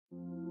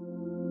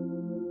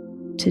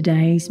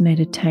Today's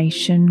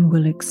meditation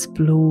will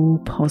explore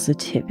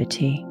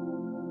positivity.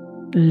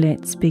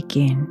 Let's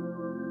begin.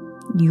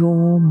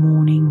 Your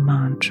morning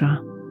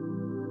mantra.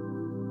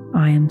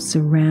 I am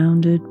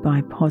surrounded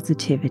by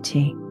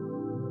positivity.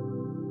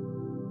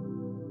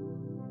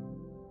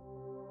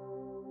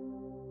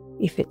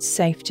 If it's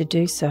safe to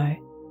do so,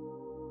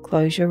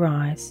 close your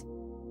eyes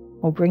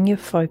or bring your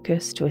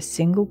focus to a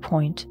single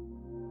point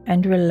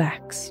and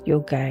relax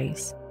your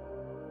gaze.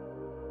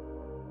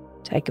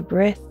 Take a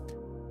breath.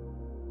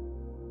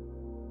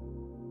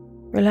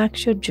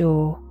 Relax your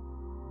jaw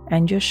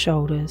and your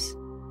shoulders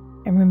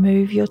and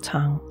remove your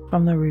tongue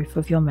from the roof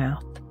of your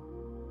mouth.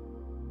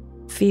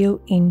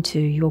 Feel into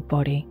your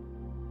body.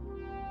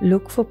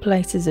 Look for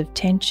places of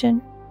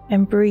tension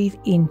and breathe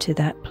into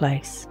that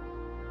place.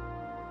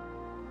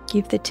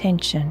 Give the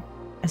tension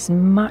as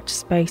much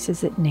space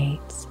as it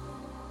needs.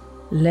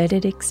 Let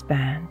it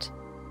expand.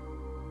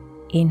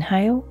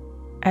 Inhale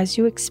as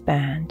you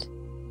expand,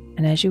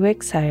 and as you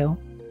exhale,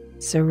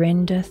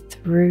 surrender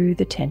through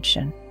the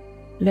tension.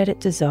 Let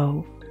it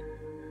dissolve.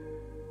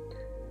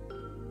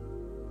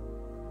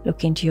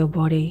 Look into your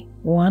body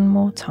one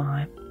more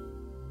time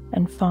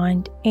and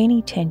find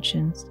any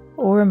tensions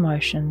or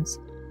emotions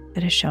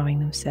that are showing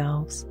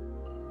themselves.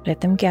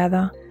 Let them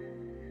gather.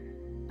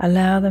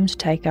 Allow them to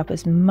take up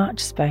as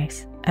much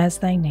space as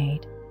they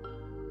need.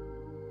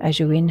 As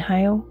you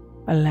inhale,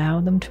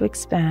 allow them to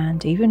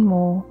expand even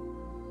more.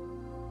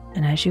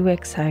 And as you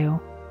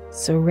exhale,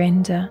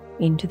 surrender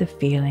into the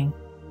feeling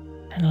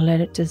and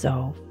let it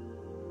dissolve.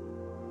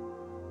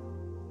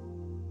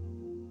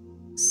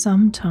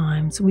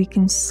 Sometimes we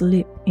can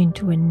slip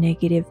into a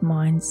negative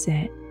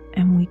mindset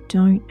and we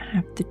don't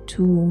have the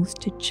tools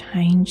to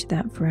change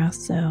that for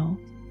ourselves.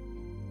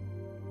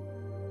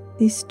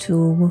 This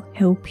tool will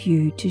help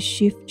you to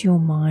shift your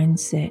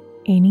mindset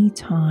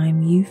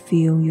anytime you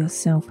feel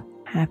yourself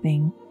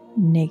having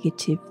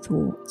negative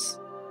thoughts.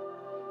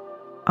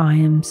 I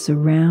am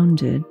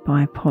surrounded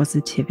by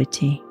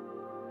positivity.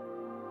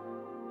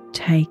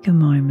 Take a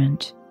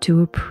moment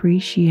to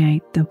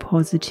appreciate the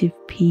positive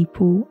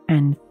people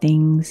and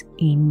things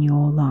in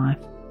your life.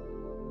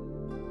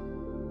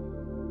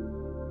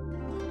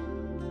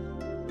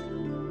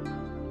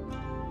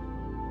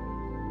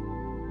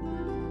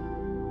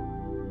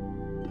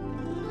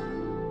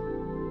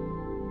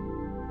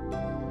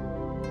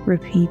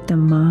 Repeat the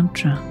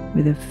mantra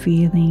with a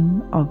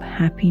feeling of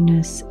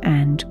happiness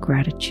and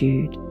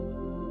gratitude.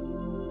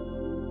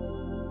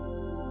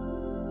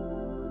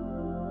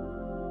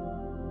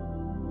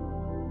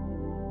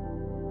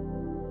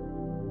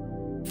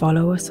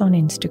 Follow us on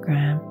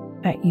Instagram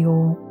at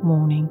Your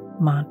Morning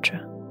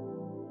Mantra.